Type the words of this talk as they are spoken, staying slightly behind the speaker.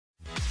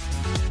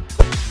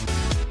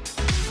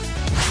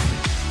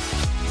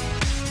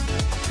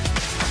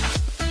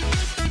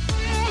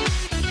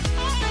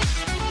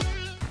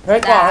ฮ้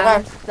ยก่อนแล้วกัน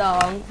3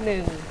 2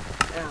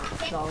 1อ้า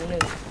ว2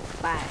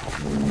 1ไป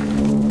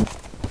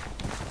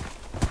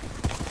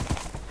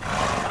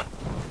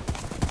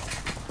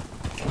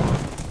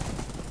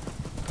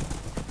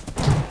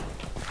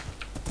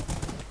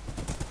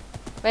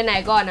ไปไหน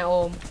ก่อนนะโอ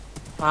ม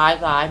ซ้า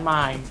ยไ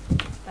ม้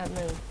แป๊บ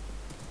นึง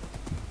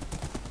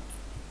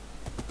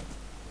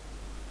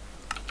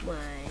ไ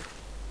ม่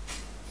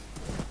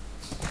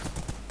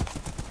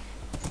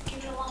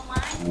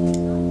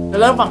จะ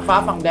เริ่มฝั่งฟ้า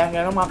ฝั่งแดงแ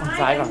ล้วต้องมาฝั่ง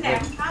ซ้ายก่อนเลย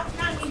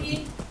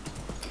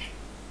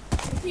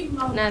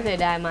น่าเสีย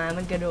ดายมา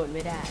มันกระโดดไ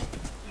ม่ได้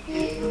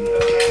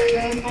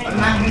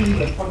นั่งไม่มีเห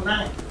มือนคนนั่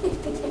ง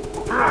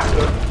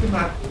ขึ้นม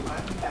า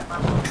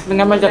ไม่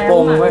งั้นมันจะโก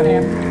งเว้ย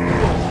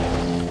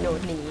โดด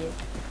หนี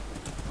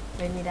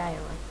ไม่ได้หร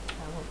อค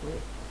รับผม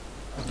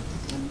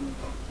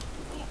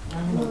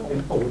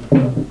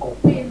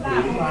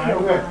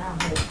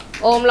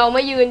โอมเราไ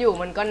ม่ยืนอยู่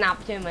มันก็นับ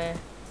ใช่ไหม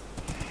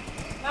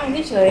นั่ง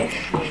เฉย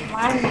ไ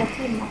ม้มัน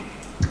ขึ้นมา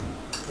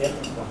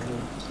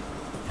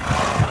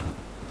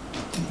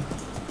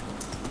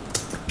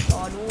ต่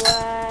อด้ว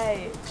ย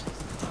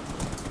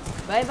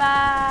บายบา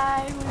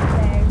ยคุณแส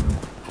ง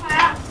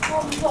ผ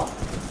มบอก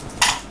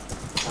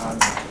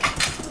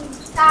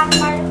ตาม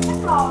ไปไม่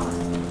รอ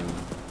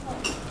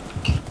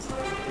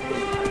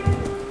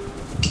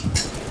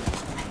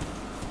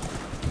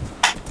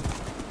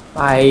ไป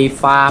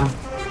ฟาร์ม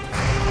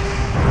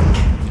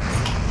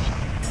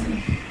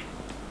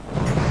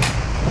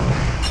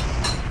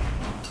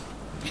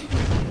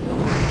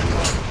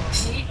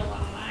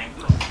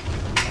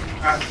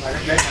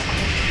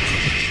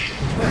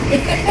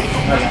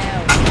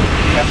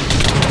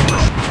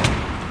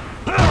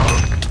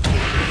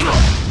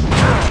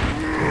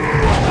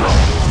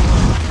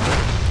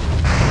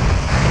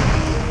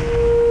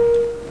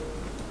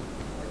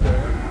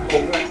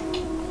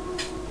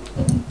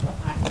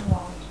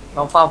ล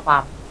องเฝ้าฟา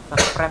ร์มสัก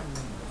แป๊บ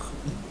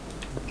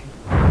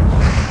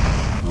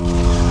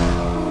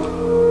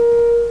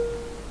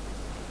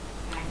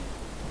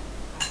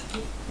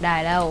ได้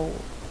แล้ว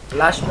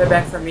ลัชไปแบ็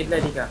กสมิธเล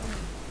ยดีกว่า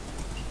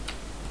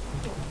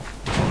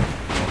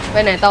ไป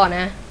ไหนต่อน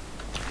ะ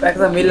แบ็ก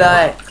สมิธเล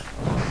ย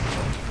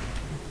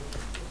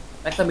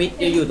แบ็กสมิธ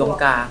จะอยู่ตรง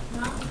กลาง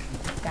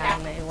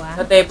ไหนวะ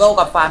สเตเบิล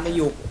กับฟาร์มจะอ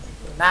ยู่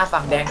หน้า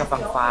ฝั่งแดงกับ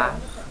ฝั่งฟ้า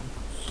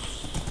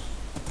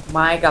ไ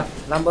ม้กับ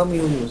ลัมเบอร์มิ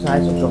ลอยู่ซ้าย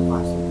สุดกับขวา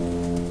สุด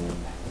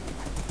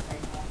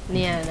เ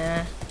นี่ยนะ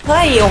เ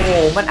ฮ้ยโอ้โห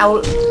มันเอา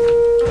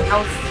โ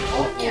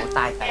อ้โหต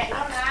ายไ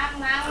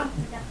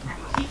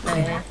หน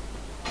นะ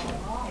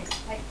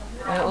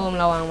โอม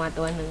ระวังมา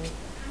ตัวหนึ่ง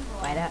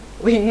ไปแล้ว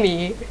วิ่งหนี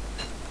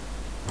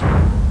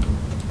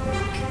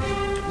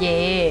เย่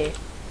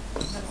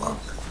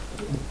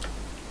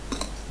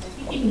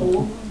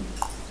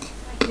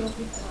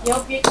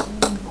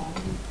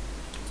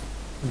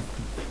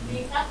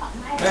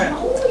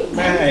แ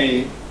ม่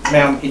แม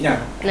วกินอย่าง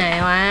ไหน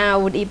วะ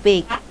วูดอีปิ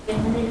ก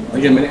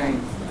ยังไม่ได้ให้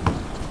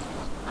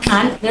อาหา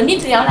รเดี๋ยวนิด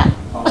เดียวแหละ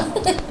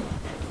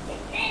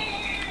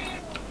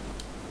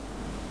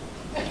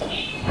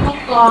มะ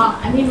กอก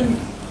อันนี้มัน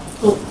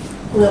สุก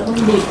เปลือกมั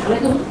นดิบอะไร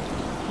ก็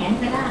แข็ง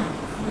ไม่ได้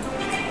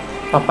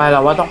ต่อไปเรา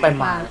ว่าต้องไป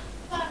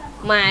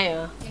ไม้เหร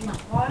อ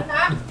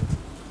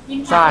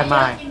ใช่ไ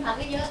ม้กินผัก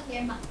ก็เยอะเค็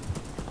มอ่ะ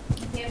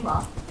เค็มเหรอ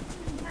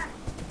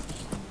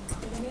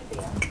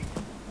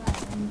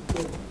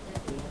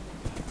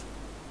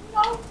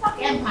แ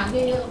ก้มผัก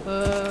เยอะ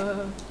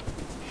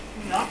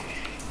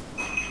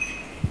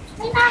ไ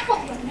ม่น่าสุ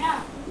กแบบเนี้ย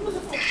มันจ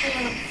ะสุกเ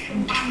ป็น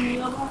ปังเ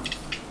นื้อก็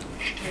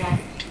อะไร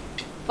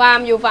ฟาร์ม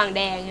อยู่ฝั่งแ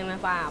ดงใช่ไหม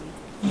ฟาร์ม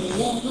ห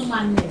มูก็มั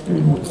นเนี่ย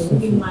หมู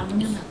กินมัน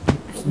นั่นน่ะ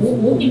ห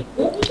มูกินห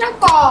มูไส้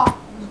กรอก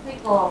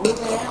รู้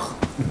แล้ว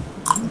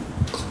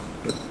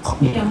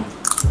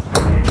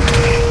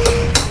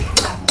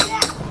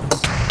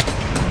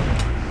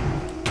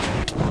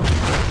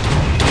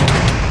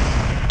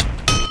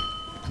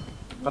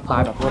ก็ตา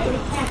ยแบบรวดเร็ว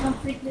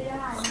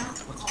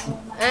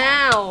อ้า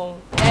ว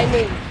ได้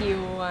1 คิ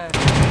วอ่ะ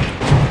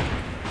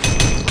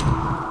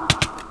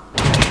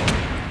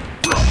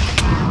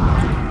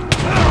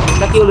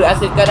สกิลหรือแอส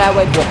ซิสก็ได้ไ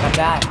ว้บวกกัน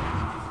ได้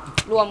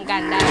รวมกั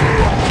นไ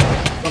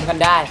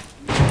ด้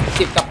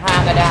10 กับ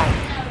 5ก็ได้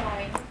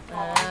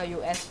อ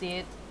ยู่แอสซิ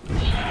ส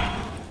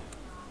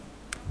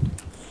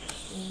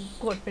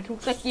กดไปทุก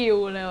สกิล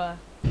เลยว่ะ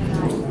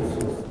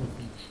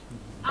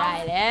ได้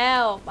แล้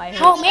วไป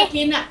เข้าไม่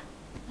กินอ่ะ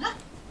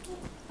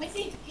ไม่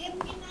สิเค็ม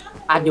กินน้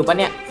ำอัดอยู่ปะ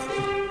เนี่ย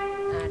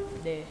อัด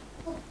เด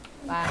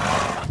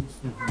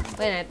ไป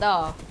ไหนต่อ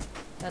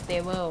สเต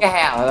เบิลแก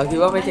เราคิด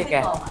ว่าไม่ใช่แก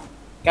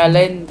การเ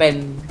ล่นเป็น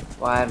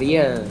วาเรี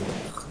ยร์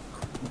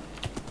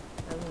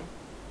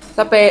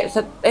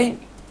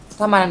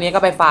ถ้ามาทางนี้ก็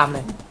ไปฟาร์มเล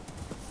ย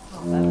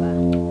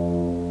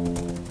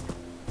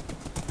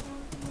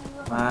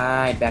ไม่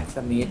แบ็กส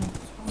มิธ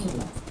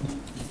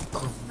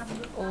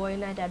โอ้ย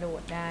น่าจะโด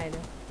ดได้น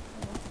ะ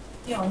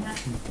เดี๋ยวนะ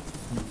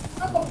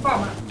ก็กรอบ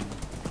อ่ะ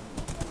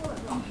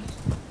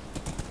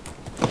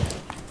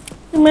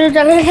ไม่รู้จ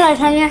ะเล่นอะไร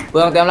ทั้งนี้เ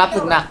บื้องเตรียมรับ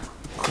ศึกหนัก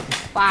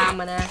ฟาร์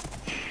มนะ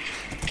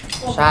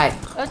ใช่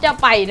แล้วจะ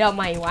ไปทำ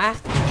ไมวะ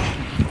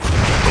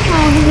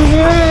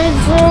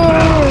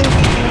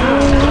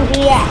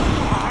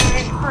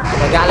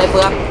จัดการเลยเ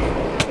ฟือง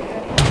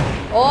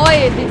โอ้ย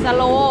ติดสโ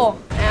ลว์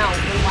อ้าว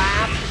คุณวา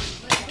ร์ป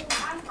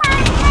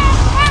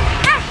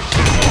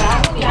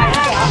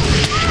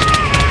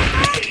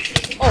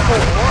โอ้โห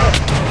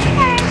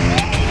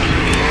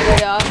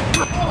เดี๋ยว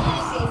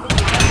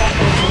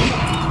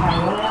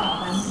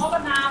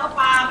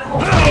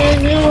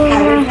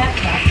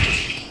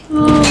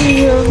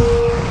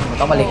มัน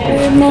ต้องมาเล็ง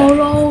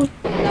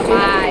สบ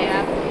ายค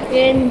รับ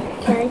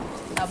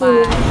สบา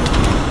ย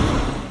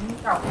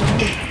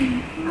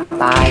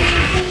ตาย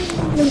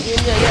ยืนเฉย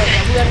ๆเดี๋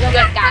ยวเพื่อนก็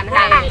จัดการใ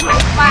ห้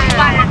ป้า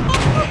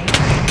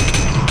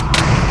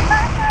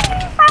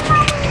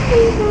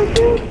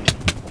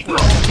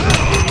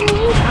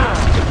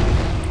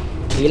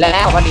ดีแ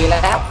ล้วพอดีแล้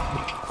ว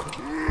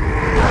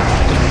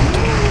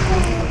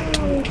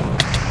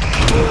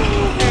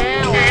อ้า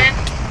ว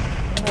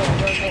โอ้โห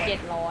โดนไป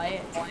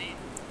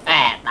700 แอ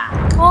บตาย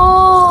โอ้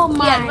เ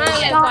กลียดมาก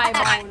เลยไฟเ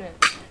บาเนี่ย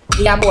พ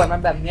ยายามบวชมั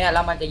นแบบเนี้ยแ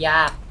ล้วมันจะย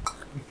าก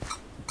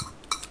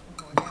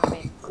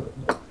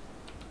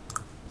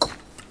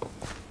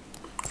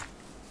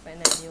ไปไ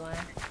หนดีวะ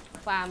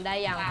ฟาร์มได้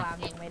ยังฟาร์ม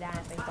ยังไม่ได้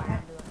ไปฟาร์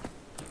มด้วย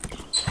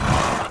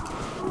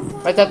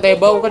ไปสเต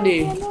เบิลก็ดี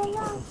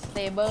เต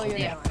เบิลอยู่ไ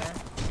หนวะนะ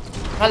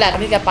นั่นแหละ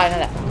ที่จะไปนั่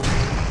นแหละ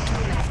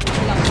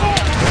ที่เรา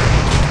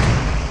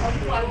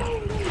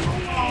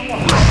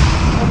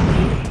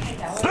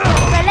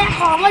ไปแลก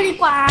ของกันดี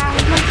กว่า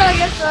มันเกิน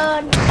เยอะเกิ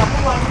น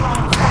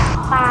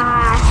ปลา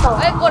สด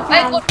เฮ้ยกดเฮ้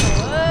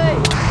ย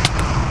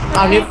เอ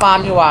านี่ฟาร์ม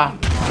ดีกว่า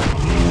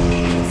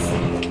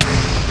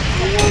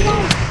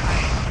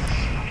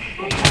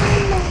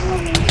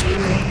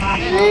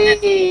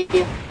นี่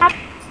ครับ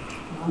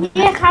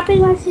นี่ครับเป็น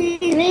มาชี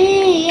นี่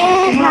เย่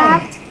ครับ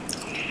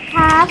ค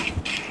รับ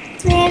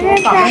เมเล่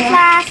นปล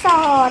าส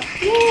ด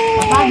นี่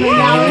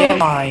เรียก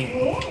หน่อย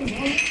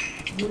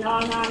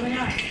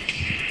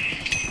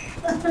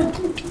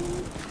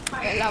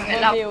เราไม่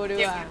วิวดี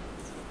กว่า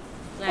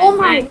โอ้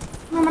ไม่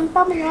มันต้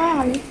องเป็นว่าอ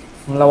ย่างนี้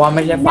เราว่าไ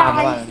ม่ใช่ฟาร์ม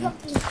ว่า เยอะ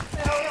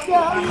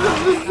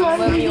เ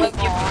บอร์วิว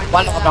ก่อน ว่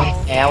าเรากำลัง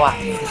แพ้ว่ะ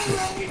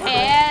แ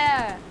พ้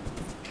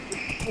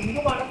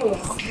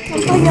มัน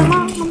ต้องเยอะมา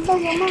กมันต้อง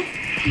เยอะมาก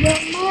เยอะ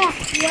มาก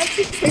เยอะ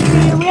ที่เป็น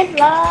ชีวิต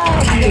เลย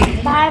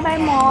ตายไป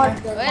หมด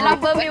เฮ้ยลัม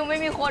เบอร์มิวไม่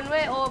มีคนเ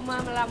ว้ยโอมา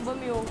ลัมเบอร์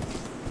มิว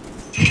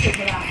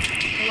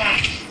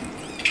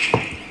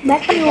แบ็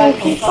คก็อยู่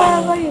คีเปอ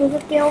ร์ก็อยู่ส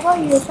เกลก็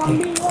อยู่ซอม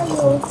บี้ก็อ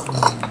ยู่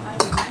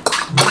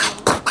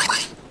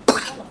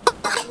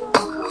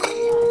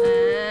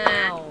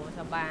อ้าว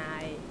สบา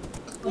ย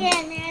เย่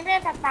เนเธอ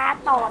ร์สตา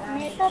ร์ต่อเน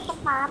เธอร์ส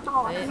ตาร์ต่อ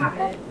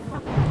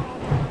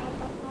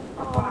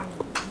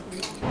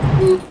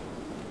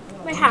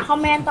ไปหาคอม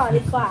เมนต์ต่อ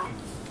ดีกว่า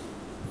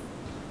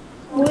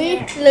อุ้ย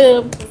ลื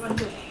ม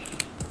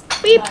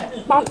ปิ๊บ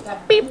ป๊อก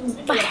ปิ๊บ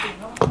ไป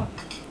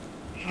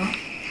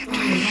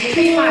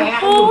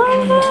โอ้ โอ้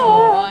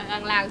ยข้า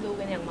งล่างดู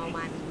กันอย่างเมา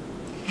มัน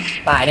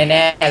ตายแ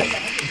น่ๆเลย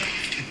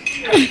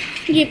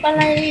หยิบอะไ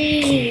รดี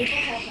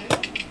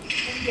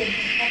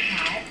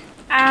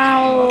เอา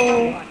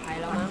ปลอดภัย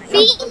แล้วมั้ง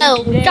ซิงเกิล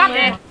จัด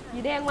ยี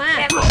แดงมาก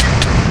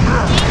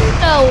ซิง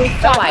เกิล ไม่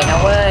จัด ไหวนะ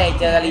เว้ย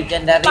เจอรีเจ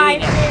นดา ไป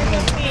รี่ เท เนี่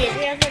ย สปีดเ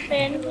ทสเต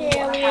นเท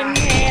วิน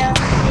เทล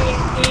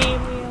ที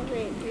มิว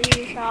สิกรี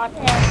ซอร์ท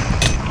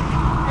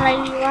อะไร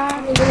ดีว่า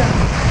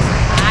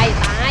ตาย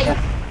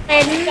เต้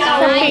นส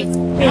ปีด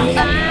ปีด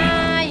ตา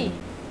ย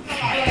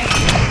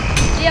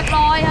เรียบ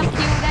ร้อยครับ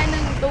คิวได้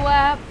1ตัว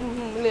ครับ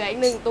เหลืออีก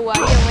1ตัว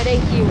ที่ยังไม่ได้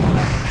คิว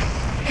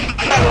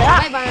บ๊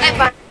ายบาย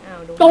อ้าว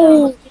ดู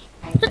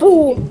ตู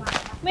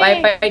ไ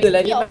ปดูเล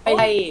ยที่ไม่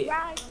ใช่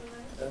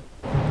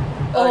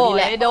โอ้โห นี่แ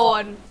หละ โด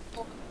น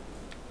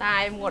ตา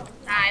ยหมด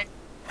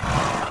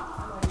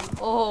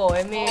โอ้โห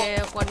มี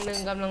คนหนึ่ง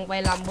กำลังไป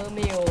ลัมเบอร์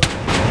มิล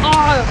อ้อ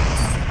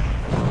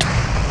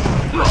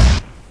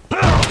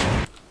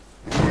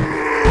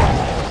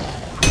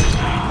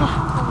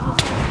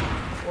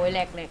โอ้ยแหล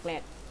ก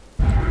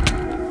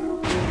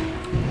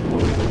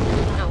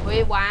เอาเฮ้ย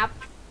วาร์ป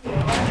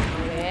เอ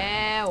าแ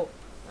ล้ว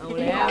โด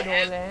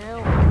นแล้ว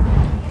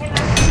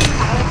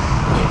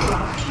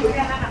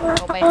เ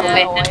อาไป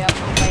500ครับ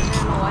เอาไป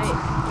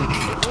500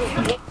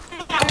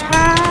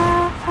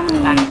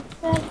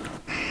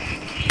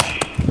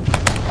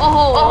โอ้โห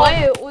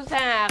อุต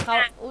ส่าห์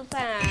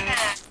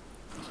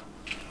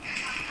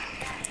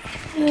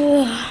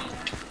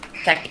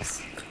แท็ก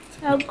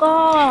แล้วก็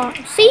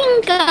ซิง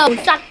เกิล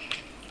จัด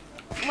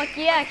เมื่อ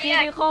กี้ที่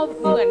เขา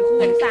เหมือนคู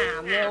ณ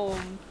3เลยโอ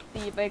ม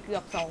ตีไปเกือ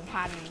บ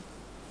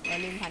 2,000แล้ว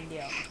ลืม1,000 เดี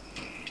ยว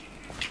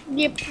ห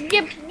ยิ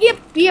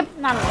บ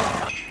นั่น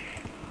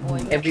โอ้ย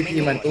MVP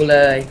เหมือนกูเล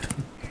ย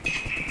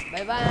บ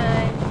ายบา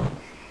ย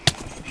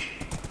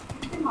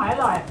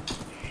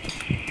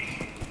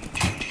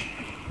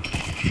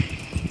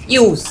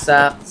You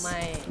suck ไม่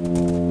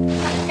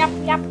ยับ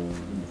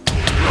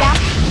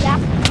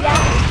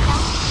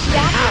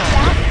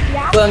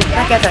เฟืองถ้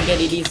าแกสังเกต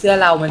ดีๆเสื้อ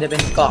เรามันจะเป็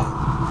นเกาะ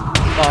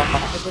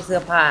ไม่ใช่เสื้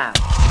อผ้า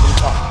เป็น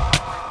เกาะ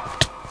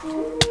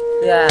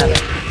เสื้อแบ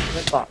บเ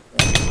สื้อเกาะ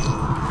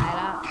ตายแ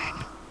ล้ว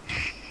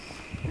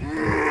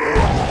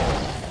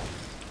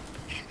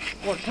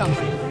กดทำไม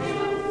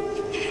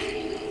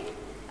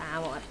ต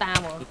าม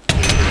เหรอ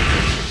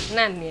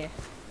นั่นไง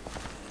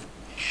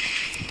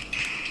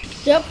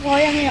เจอพอ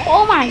ยังไงโอ้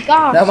my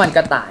god แล้วมัน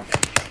ก็ตาย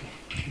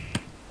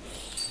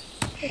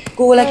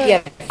กูละเกียด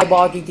ไอบอ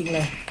ลจริงๆเล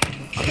ย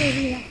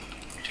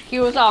คิ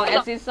ว2แอ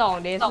สซิส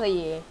2เดส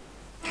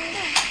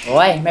4 โ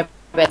อ้ย ไม่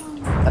เป็น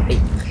ปกติ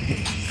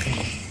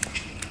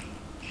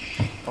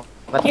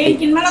ปก กิน ติ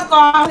กินมะละก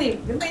อสิ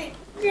เดี๋ยวไม่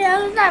เดี๋ยว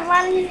แต่วั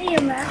นที่อิ่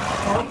มนะ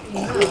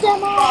พี่จะ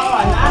มา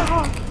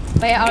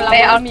ไป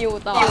เอามิว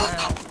ต่อ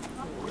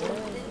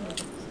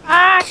เอ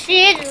า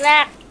ชีสแหล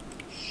ะ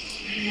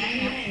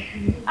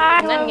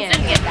นั่นไง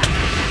ดัก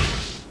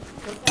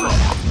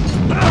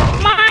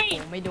ไม่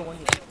ไม่โดน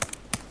อยู่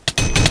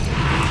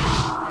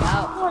แล้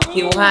ว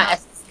คิว5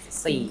 S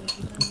 4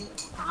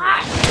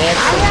เดส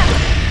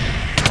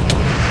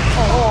โ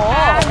อ้โห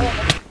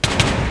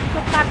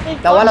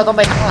แต่ว่าเราต้องไ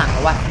ปข้างหลังแ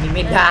ล้ววะนี่ไ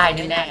ม่ได้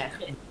แน่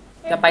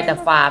ๆจะไปแต่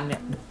ฟาร์มเนี่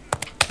ย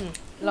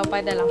เราไป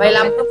แต่ละ ไปล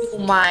ำก็ฟู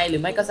ไมล์หรื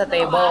อไม่ก็สเต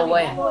เบิลเ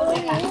ว้ย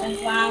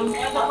วาง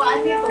แล้วก็อัน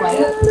ที่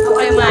สว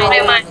ย ไม่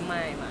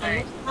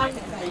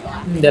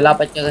เดี๋ยวเรา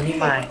ไปเจอกันที่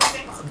ไมล์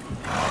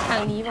ทา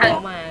งนี้ผม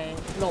มา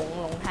หล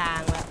งทาง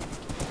แล้ว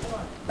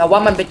แต่ว่า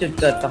มันเป็นจุด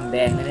เกิดฝั่งแด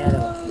งแน่ๆเล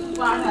ยวะ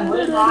วางหันไว้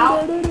แล้ว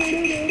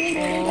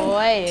โ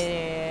อ้ย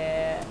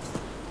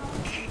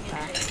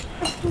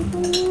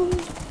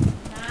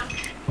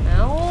เอ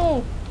า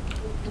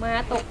มา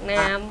ตก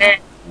น้ำ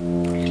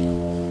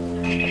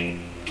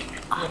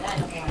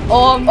โอ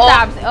ม3ไม่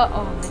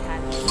ทั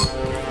น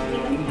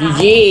จี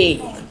จี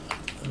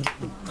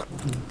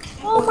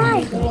โอ้ไม่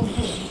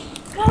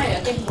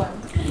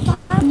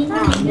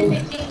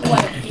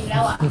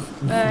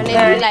เล่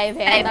นทีไรแ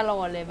พ้ตลอ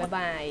ดเลยบ๊ายบ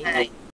าย